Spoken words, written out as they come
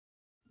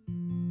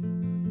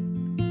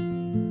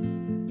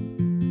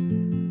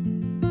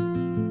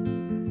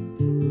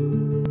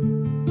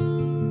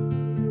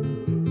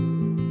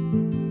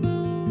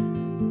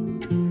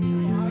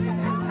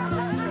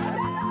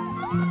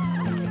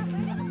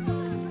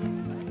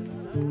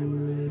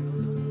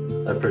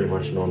I've pretty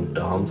much known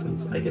Dom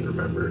since I can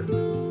remember.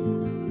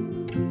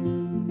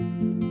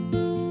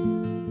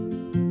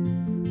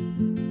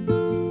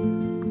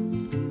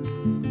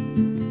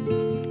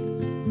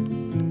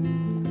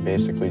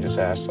 Basically just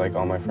asked like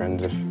all my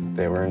friends if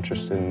they were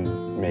interested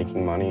in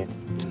making money.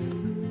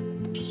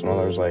 So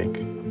there was like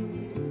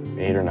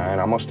 8 or 9,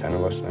 almost 10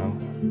 of us now.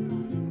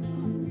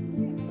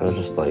 It was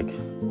just like,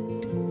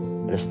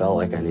 I just felt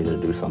like I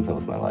needed to do something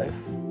with my life.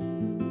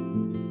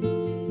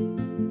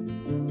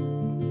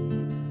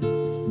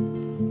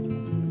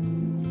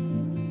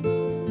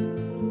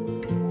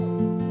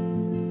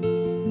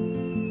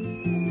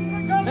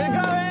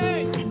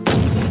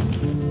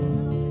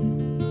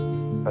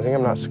 I think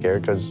I'm not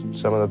scared because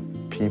some of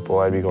the people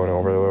I'd be going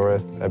over there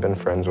with, I've been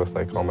friends with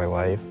like all my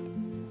life.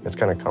 It's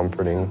kind of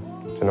comforting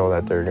to know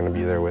that they're going to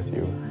be there with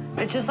you.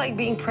 It's just like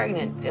being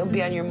pregnant. It'll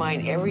be on your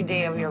mind every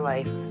day of your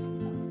life.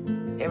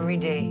 Every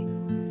day.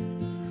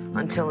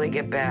 Until they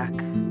get back.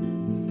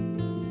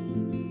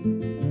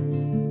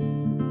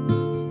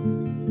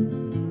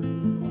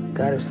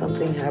 God, if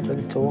something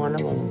happens to one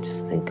of them,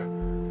 just think how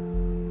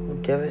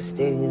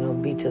devastating it'll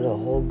be to the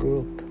whole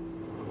group.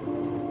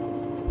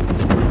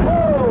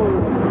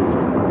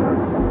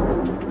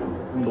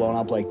 I'm blown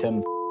up like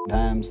 10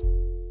 times.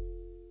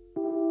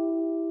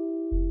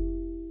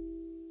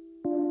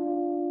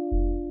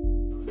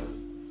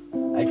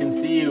 I can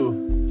see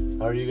you.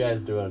 How are you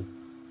guys doing?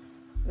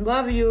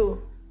 Love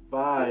you.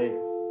 Bye.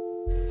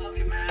 Love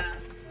you, man.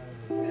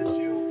 Miss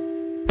you.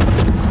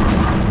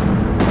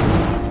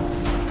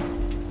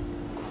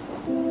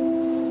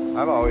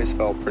 I've always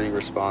felt pretty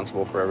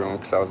responsible for everyone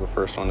because I was the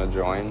first one to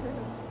join.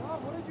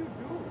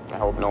 I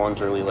hope no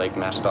one's really like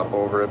messed up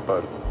over it,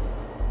 but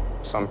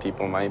some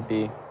people might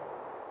be.